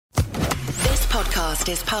podcast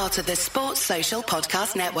is part of the Sports Social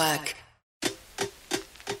Podcast Network.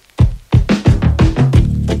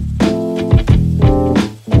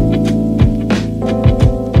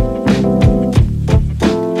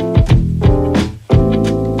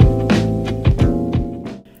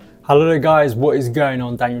 Hello guys, what is going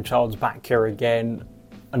on? Daniel Childs back here again.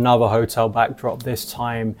 Another hotel backdrop, this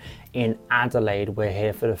time in Adelaide. We're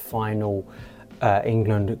here for the final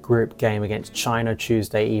England group game against China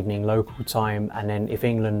Tuesday evening local time, and then if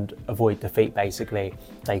England avoid defeat, basically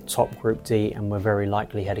they top Group D, and we're very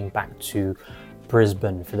likely heading back to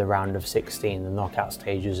Brisbane for the round of 16, the knockout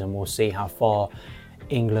stages, and we'll see how far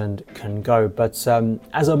England can go. But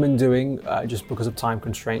as I've been doing, just because of time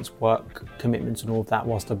constraints, work commitments and all of that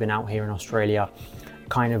whilst I've been out here in Australia,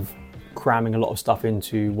 kind of cramming a lot of stuff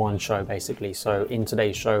into one show basically. So in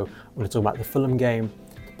today's show, we're going to talk about the Fulham game,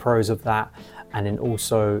 the pros of that, and then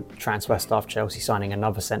also transfer stuff, Chelsea signing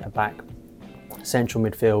another centre-back, central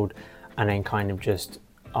midfield, and then kind of just,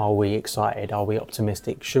 are we excited? Are we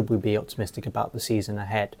optimistic? Should we be optimistic about the season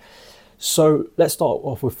ahead? So let's start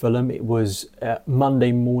off with Fulham. It was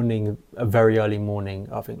Monday morning, a very early morning,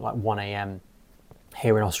 I think like 1 a.m.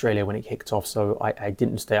 here in Australia when it kicked off. So I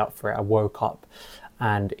didn't stay up for it. I woke up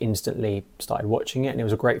and instantly started watching it. And it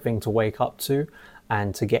was a great thing to wake up to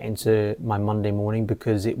and to get into my Monday morning,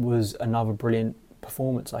 because it was another brilliant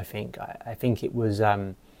performance, I think. I think it was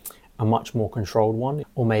a much more controlled one,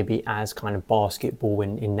 or maybe as kind of basketball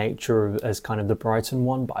in nature as kind of the Brighton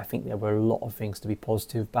one, but I think there were a lot of things to be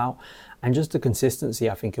positive about. And just the consistency,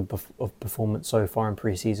 I think, of performance so far in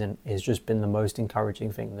pre-season has just been the most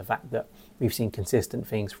encouraging thing. The fact that we've seen consistent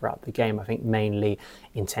things throughout the game. I think mainly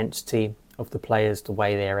intensity of the players, the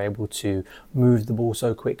way they are able to move the ball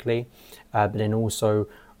so quickly, but then also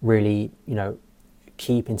really,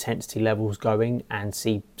 keep intensity levels going and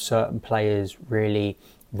see certain players really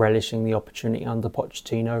relishing the opportunity under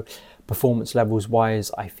Pochettino. Performance levels wise,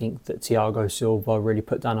 I think that Thiago Silva really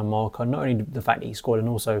put down a marker. Not only the fact that he scored, and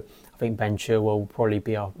also I think Ben Chilwell will probably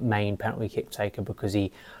be our main penalty kick taker, because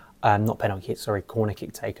he, corner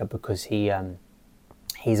kick taker, because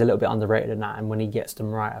he's a little bit underrated in that, and when he gets them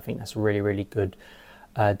right, I think that's a really, really good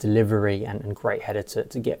delivery and great header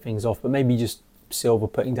to get things off. But maybe just Silva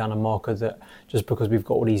putting down a marker that just because we've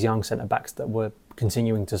got all these young centre-backs that we're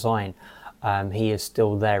continuing to sign, he is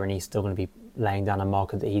still there, and he's still going to be laying down a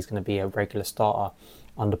marker that he's going to be a regular starter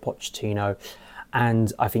under Pochettino.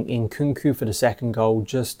 And I think Nkunku for the second goal,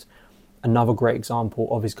 just another great example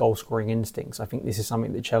of his goal-scoring instincts. I think this is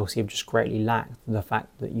something that Chelsea have just greatly lacked, the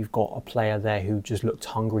fact that you've got a player there who just looked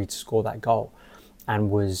hungry to score that goal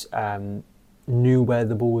and was knew where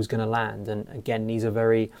the ball was going to land. And again, these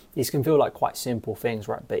can feel like quite simple things,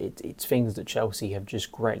 right? But it's things that Chelsea have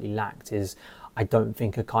just greatly lacked. I don't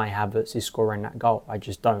think a Kai Havertz is scoring that goal. I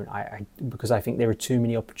just don't. Because I think there are too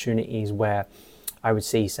many opportunities where I would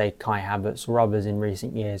see, say, Kai Havertz or others in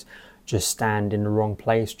recent years just stand in the wrong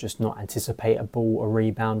place, just not anticipate a ball, a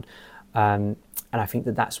rebound. And I think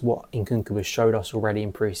that's what Nkunku has showed us already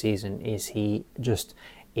in pre-season, is he just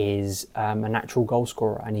is a natural goal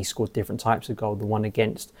scorer, and he scored different types of goal. The one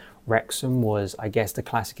against Wrexham was, I guess, the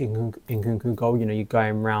classic Nkunku goal. You're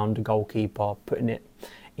going round the goalkeeper, putting it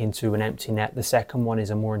into an empty net. The second one is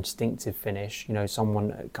a more instinctive finish,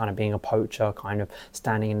 someone kind of being a poacher, kind of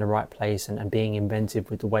standing in the right place and being inventive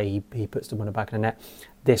with the way he puts the ball in the back of the net.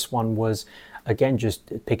 This one was, again,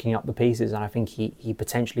 just picking up the pieces, and I think he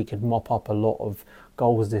potentially could mop up a lot of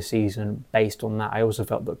goals this season based on that. I also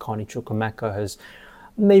felt that Carney Chukwuemeka has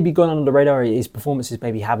maybe gone under the radar. His performances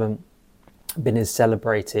maybe haven't been as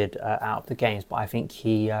celebrated out of the games, but I think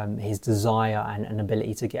his desire and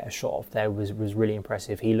ability to get a shot off there was really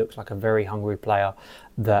impressive. He looks like a very hungry player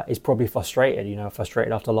that is probably frustrated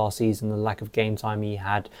after last season, the lack of game time he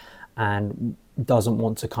had, and doesn't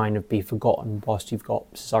want to kind of be forgotten. Whilst you've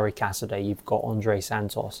got Cesare Casadei, you've got Andre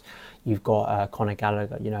Santos, you've got Conor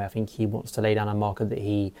Gallagher, I think he wants to lay down a marker that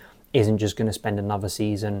he isn't just going to spend another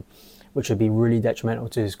season, which would be really detrimental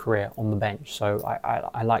to his career, on the bench. So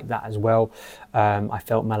I like that as well. I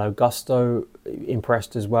felt Malo Gusto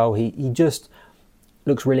impressed as well. He just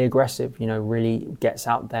looks really aggressive, really gets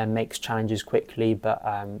out there, makes challenges quickly, but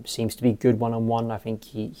seems to be good one-on-one. I think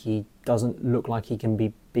he doesn't look like he can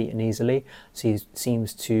be beaten easily. So he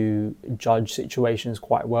seems to judge situations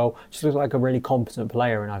quite well. Just looks like a really competent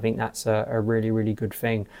player, and I think that's a really, really good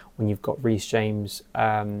thing when you've got Reece James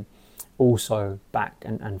also back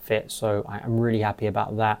and fit. So I'm really happy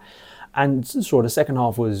about that. And sort of the second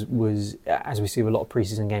half was as we see with a lot of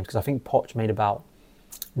preseason games, because I think Poch made about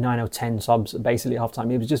 9 or 10 subs basically at half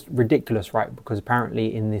time. It was just ridiculous, right? Because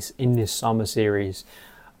apparently in this summer series,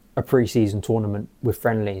 a pre-season tournament with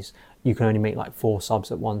friendlies, you can only make like 4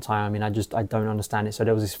 subs at one time. I mean, I don't understand it. So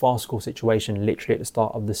there was this fast score situation literally at the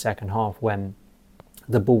start of the second half when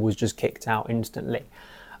the ball was just kicked out instantly.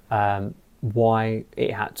 Why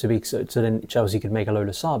it had to be so then Chelsea could make a load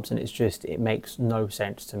of subs, and it makes no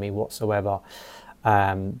sense to me whatsoever.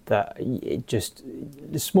 That it just,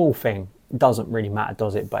 the small thing doesn't really matter,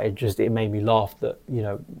 does it? But it made me laugh that,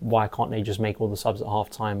 why can't they just make all the subs at half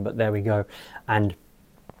time? But there we go. And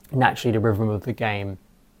naturally the rhythm of the game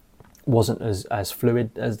wasn't as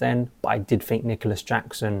fluid as then, but I did think Nicholas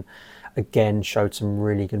Jackson again showed some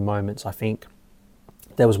really good moments. I think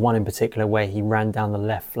there was one in particular where he ran down the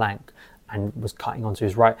left flank and was cutting onto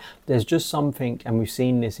his right. There's just something, and we've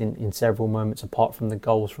seen this in several moments apart from the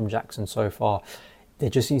goals from Jackson so far, there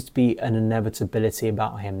just seems to be an inevitability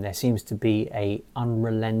about him. There seems to be a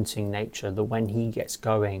unrelenting nature that when he gets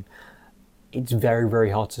going, it's very, very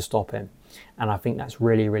hard to stop him. And I think that's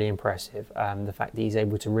really, really impressive. The fact that he's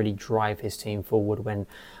able to really drive his team forward when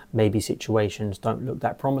maybe situations don't look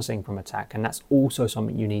that promising from attack. And that's also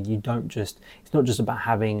something you need. It's not just about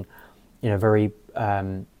having, very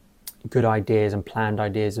good ideas and planned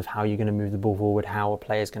ideas of how you're going to move the ball forward, how a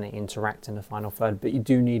player is going to interact in the final third, but you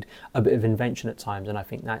do need a bit of invention at times. And I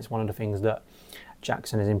think that's one of the things that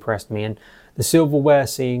Jackson has impressed me. And the silverware,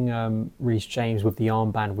 seeing Reece James with the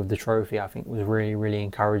armband with the trophy, I think was really, really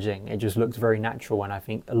encouraging. It just looked very natural, and I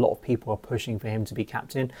think a lot of people are pushing for him to be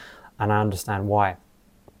captain, and I understand why.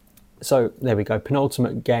 So there we go,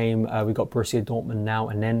 penultimate game. We've got Borussia Dortmund now,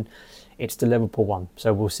 and then it's the Liverpool one.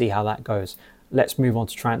 So we'll see how that goes. Let's move on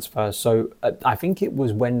to transfers. So I think it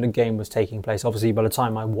was when the game was taking place. Obviously, by the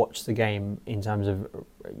time I watched the game, in terms of,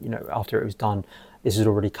 after it was done, this has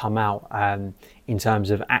already come out. In terms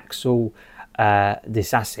of Axel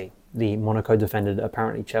Disasi, the Monaco defender that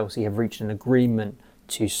apparently Chelsea have reached an agreement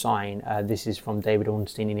to sign. This is from David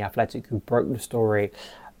Ornstein in The Athletic, who broke the story.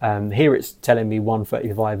 Here it's telling me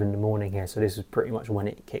 1:35 in the morning here, so this is pretty much when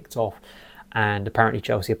it kicked off. And apparently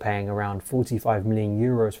Chelsea are paying around 45 million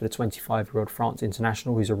euros for the 25-year-old France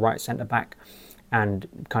international, who's a right centre-back. And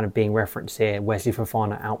kind of being referenced here, Wesley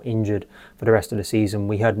Fofana out injured for the rest of the season.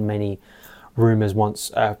 We heard many rumours once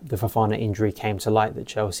the Fofana injury came to light that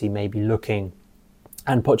Chelsea may be looking,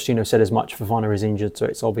 and Pochettino said as much, Fofana is injured, so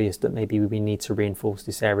it's obvious that maybe we need to reinforce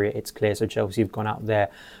this area. It's clear, so Chelsea have gone out there,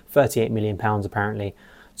 £38 million apparently,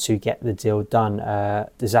 to get the deal done.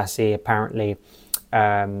 Disasi apparently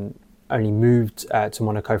only moved to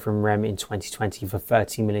Monaco from Rennes in 2020 for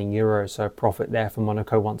 30 million euros, so a profit there for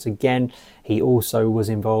Monaco once again. He also was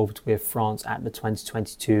involved with France at the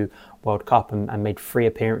 2022 World Cup and made 3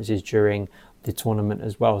 appearances during the tournament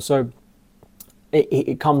as well. So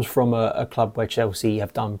it comes from a club where Chelsea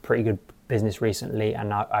have done pretty good business recently,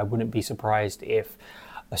 and I wouldn't be surprised if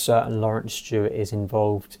a certain Lawrence Stewart is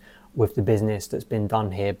involved with the business that's been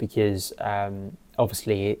done here, because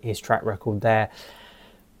obviously his track record there.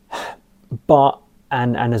 But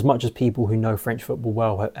and as much as people who know French football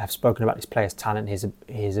well have spoken about this player's talent,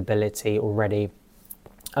 his ability already,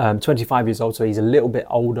 25 years old, so he's a little bit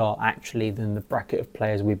older actually than the bracket of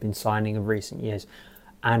players we've been signing of recent years,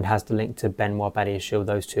 and has the link to Benoit Badiashile.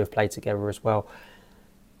 Those two have played together as well.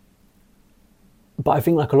 But I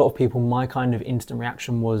think, like a lot of people, my kind of instant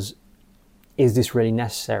reaction was, is this really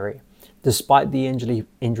necessary? Despite the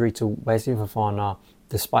injury to Wesley Fofana,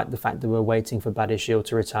 despite the fact that we're waiting for Badiashile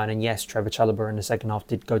to return, and yes, Trevor Chalobah in the second half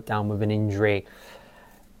did go down with an injury.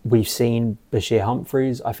 We've seen Bashir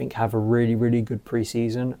Humphreys, I think, have a really, really good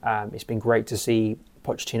pre-season. It's been great to see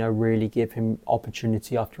Pochettino really give him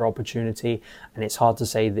opportunity after opportunity, and it's hard to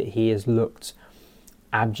say that he has looked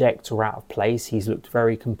abject or out of place. He's looked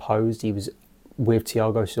very composed. He was with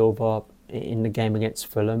Thiago Silva in the game against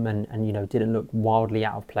Fulham and didn't look wildly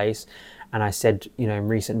out of place. And I said, in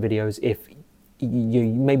recent videos, if you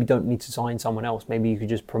maybe don't need to sign someone else, maybe you could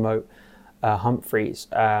just promote Humphreys.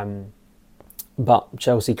 But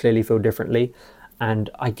Chelsea clearly feel differently. And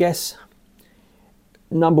I guess,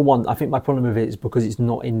 number one, I think my problem with it is because it's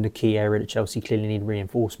not in the key area that Chelsea clearly need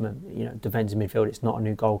reinforcement. Defensive midfield, it's not a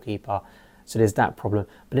new goalkeeper. So there's that problem.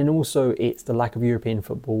 But then also it's the lack of European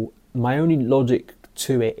football. My only logic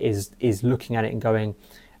to it is looking at it and going,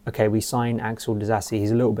 okay, we sign Axel Disasi.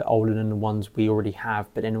 He's a little bit older than the ones we already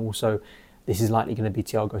have. But then also, this is likely going to be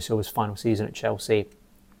Thiago Silva's final season at Chelsea.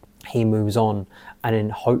 He moves on, and then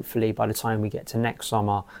hopefully by the time we get to next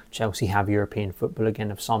summer, Chelsea have European football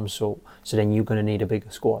again of some sort. So then you're going to need a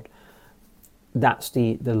bigger squad. That's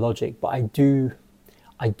the logic. But I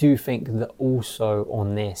do think that also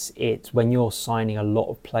on this, it's when you're signing a lot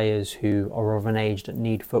of players who are of an age that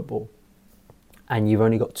need football, and you've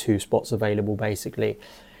only got 2 spots available basically,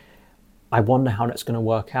 I wonder how that's going to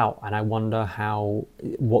work out, and I wonder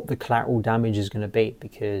what the collateral damage is going to be,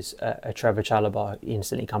 because a Trevor Chalobah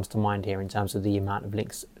instantly comes to mind here in terms of the amount of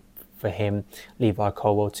links for him. Levi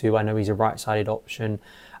Colwell too. I know he's a right-sided option,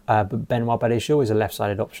 but Benoit Badiashile is a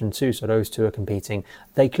left-sided option too. So those two are competing.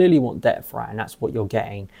 They clearly want depth, right, and that's what you're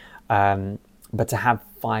getting. But to have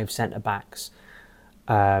 5 centre backs,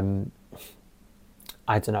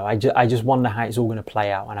 I don't know. I just wonder how it's all going to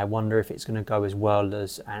play out, and I wonder if it's going to go as well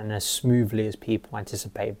and as smoothly as people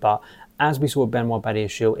anticipate. But as we saw with Benoit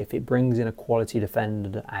Badiashile, if it brings in a quality defender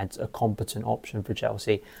that adds a competent option for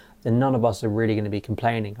Chelsea, then none of us are really going to be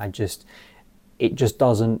complaining. It just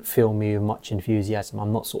doesn't fill me with much enthusiasm.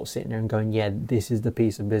 I'm not sort of sitting there and going, yeah, this is the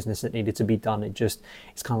piece of business that needed to be done. It's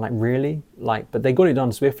kind of like, really? But they got it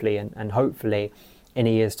done swiftly, and hopefully in a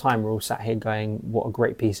year's time, we're all sat here going, what a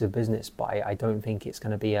great piece of business. But I don't think it's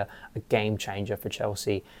going to be a game changer for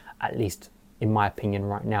Chelsea, at least in my opinion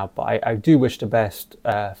right now. But I do wish the best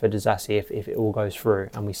for Disasi if it all goes through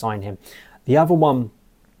and we sign him. The other one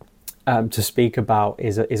to speak about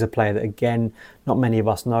is a player that, again, not many of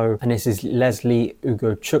us know, and this is Leslie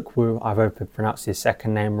Ugochukwu. I hope I pronounced his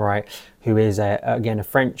second name right, who is again a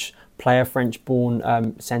French player, French-born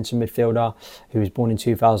centre midfielder who was born in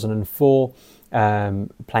 2004.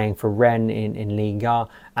 Playing for Rennes in Liga.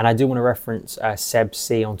 And I do want to reference Seb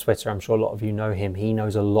C on Twitter. I'm sure a lot of you know him. He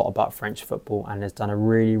knows a lot about French football and has done a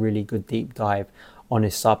really, really good deep dive on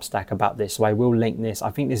his Substack about this. So I will link this.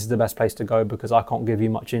 I think this is the best place to go because I can't give you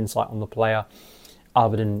much insight on the player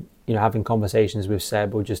other than, having conversations with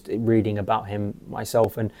Seb or just reading about him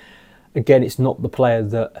myself. And again, it's not the player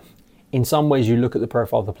that, in some ways, you look at the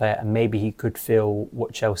profile of the player and maybe he could fill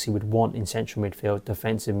what Chelsea would want in central midfield,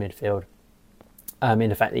 defensive midfield. In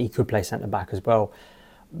the fact that he could play centre-back as well.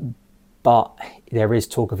 But there is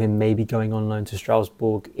talk of him maybe going on loan to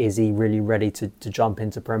Strasbourg. Is he really ready to jump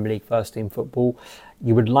into Premier League first-team football?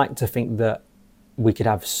 You would like to think that we could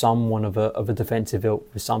have someone of a defensive ilk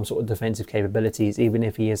with some sort of defensive capabilities, even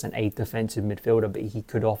if he isn't a defensive midfielder, but he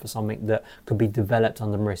could offer something that could be developed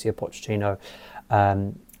under Mauricio Pochettino,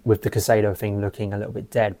 with the Caicedo thing looking a little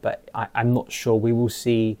bit dead. But I'm not sure. We will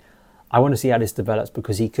see. I want to see how this develops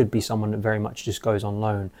because he could be someone that very much just goes on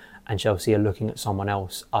loan and Chelsea are looking at someone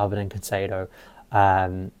else other than Caicedo.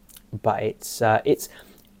 But it's.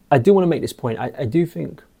 I do want to make this point. I do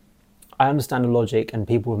think I understand the logic, and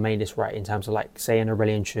people have made this right in terms of, like, say, an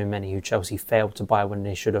Aurelien Tchouameni, who Chelsea failed to buy when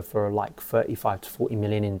they should have for like 35 to 40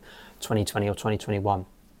 million in 2020 or 2021.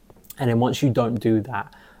 And then once you don't do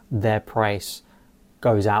that, their price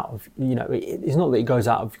goes out of, it's not that it goes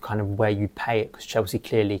out of kind of where you pay it, because Chelsea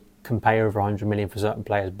clearly can pay over 100 million for certain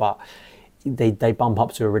players, but they bump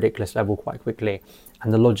up to a ridiculous level quite quickly.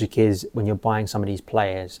 And the logic is, when you're buying some of these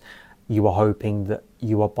players, you are hoping that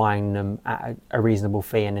you are buying them at a reasonable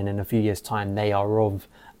fee, and then in a few years' time they are of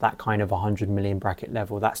that kind of 100 million bracket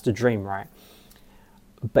level. That's the dream, right?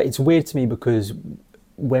 But it's weird to me because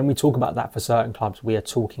when we talk about that for certain clubs, we are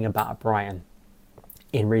talking about a Brighton.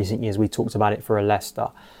 In recent years, we talked about it for a Leicester.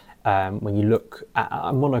 When you look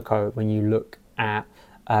at Monaco, when you look at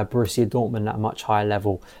Borussia Dortmund at a much higher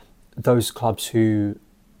level, those clubs who,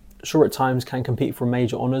 sure, at times can compete for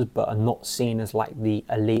major honours, but are not seen as like the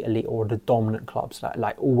elite or the dominant clubs,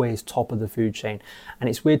 like always top of the food chain. And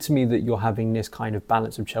it's weird to me that you're having this kind of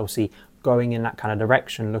balance of Chelsea going in that kind of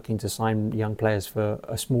direction, looking to sign young players for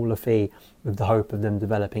a smaller fee with the hope of them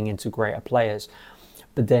developing into greater players.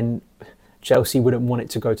 But then Chelsea wouldn't want it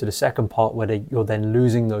to go to the second part where you're then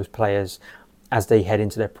losing those players as they head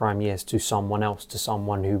into their prime years to someone else, to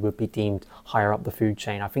someone who would be deemed higher up the food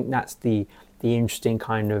chain. I think that's the interesting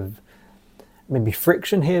kind of maybe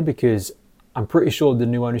friction here, because I'm pretty sure the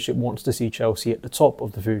new ownership wants to see Chelsea at the top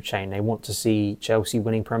of the food chain. They want to see Chelsea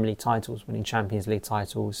winning Premier League titles, winning Champions League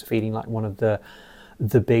titles, feeling like one of the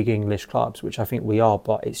big English clubs, which I think we are.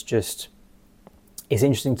 But it's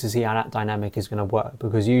interesting to see how that dynamic is going to work,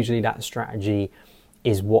 because usually that strategy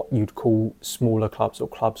is what you'd call smaller clubs or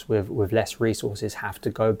clubs with less resources have to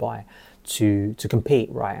go by to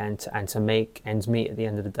compete, right, and to make ends meet at the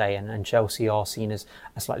end of the day. And Chelsea are seen as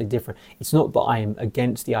slightly different. It's not that I am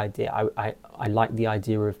against the idea. I like the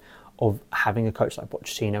idea of having a coach like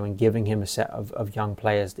Pochettino and giving him a set of young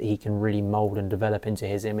players that he can really mould and develop into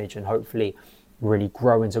his image and hopefully really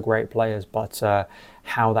grow into great players. But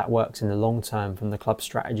how that works in the long term from the club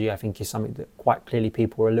strategy, I think, is something that quite clearly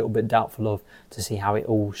people are a little bit doubtful of, to see how it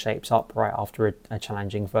all shapes up right after a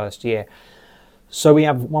challenging first year. So we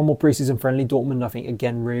have one more pre-season friendly. Dortmund, I think,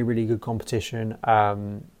 again, really, really good competition.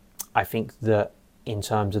 I think that in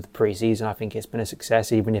terms of the pre-season, I think it's been a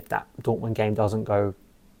success, even if that Dortmund game doesn't go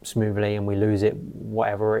smoothly and we lose it,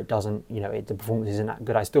 whatever, it doesn't, the performance isn't that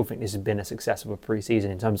good. I still think this has been a success of a pre-season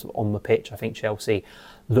in terms of on the pitch. I think Chelsea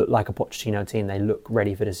look like a Pochettino team. They look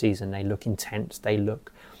ready for the season. They look intense. They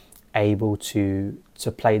look able to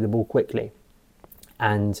play the ball quickly.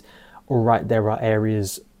 And all right, there are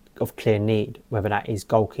areas of clear need, whether that is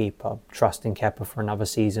goalkeeper. Trusting Kepa for another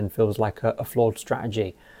season feels like a flawed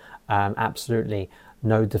strategy. Absolutely.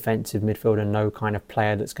 No defensive midfielder, no kind of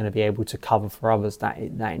player that's going to be able to cover for others. That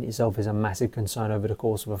in itself is a massive concern over the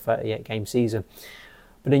course of a 38-game season.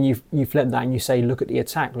 But then you flip that and you say, look at the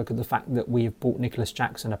attack. Look at the fact that we've bought Nicholas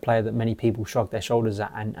Jackson, a player that many people shrug their shoulders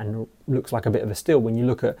at and looks like a bit of a steal. When you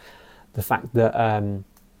look at the fact that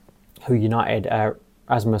who United,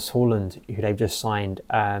 Rasmus Haaland, who they've just signed,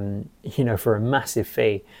 for a massive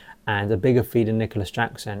fee, and a bigger fee than Nicholas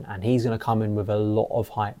Jackson, and he's going to come in with a lot of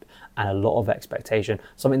hype and a lot of expectation.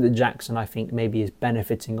 Something that Jackson, I think, maybe is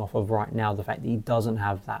benefiting off of right now, the fact that he doesn't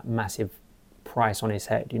have that massive price on his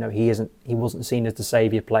head. He wasn't seen as the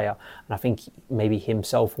saviour player, and I think maybe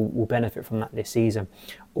himself will benefit from that this season.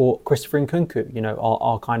 Or Christopher Nkunku,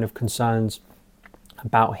 our kind of concerns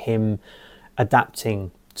about him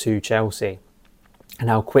adapting to Chelsea and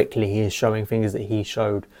how quickly he is showing things that he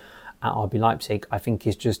showed at RB Leipzig, I think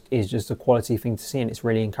is just a quality thing to see, and it's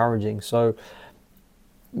really encouraging. So,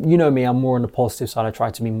 me, I'm more on the positive side. I try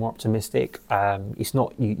to be more optimistic. It's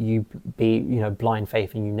not you be blind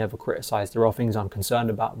faith and you never criticise. There are things I'm concerned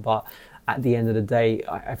about, but at the end of the day,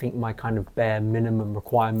 I think my kind of bare minimum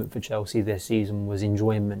requirement for Chelsea this season was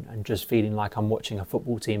enjoyment and just feeling like I'm watching a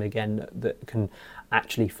football team again that can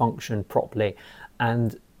actually function properly.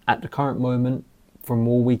 And at the current moment, from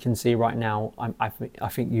all we can see right now, I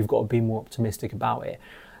think you've got to be more optimistic about it.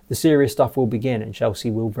 The serious stuff will begin, and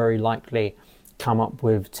Chelsea will very likely come up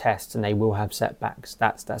with tests, and they will have setbacks.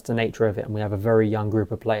 That's the nature of it, and we have a very young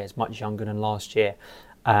group of players, much younger than last year.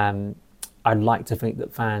 I'd like to think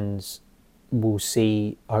that fans will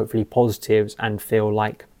see hopefully positives and feel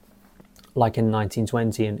like in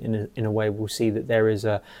 1920, in a way, we'll see that there is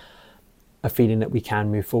a feeling that we can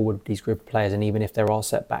move forward with these group of players, and even if there are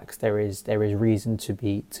setbacks, there is reason to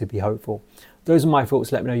be hopeful. Those are my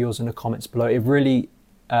thoughts. Let me know yours in the comments below. It'd really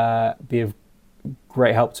be of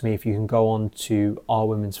great help to me if you can go on to Our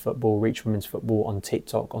Women's Football, Reach Women's Football on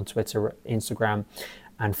TikTok, on Twitter, Instagram,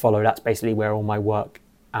 and follow. That's basically where all my work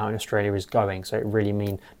out in Australia is going. So it really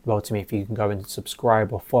means well to me if you can go and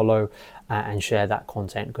subscribe or follow and share that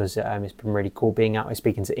content, because it's been really cool being out here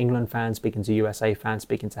speaking to England fans, speaking to USA fans,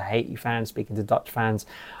 speaking to Haiti fans, speaking to Dutch fans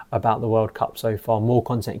about the World Cup so far. More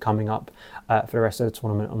content coming up for the rest of the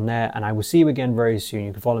tournament on there, and I will see you again very soon.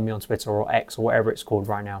 You can follow me on Twitter or X or whatever it's called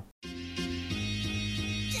right now.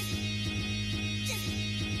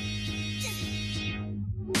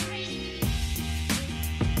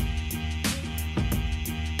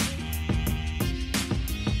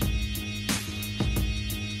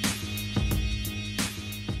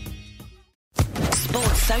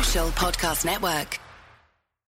 Sports Social Podcast Network.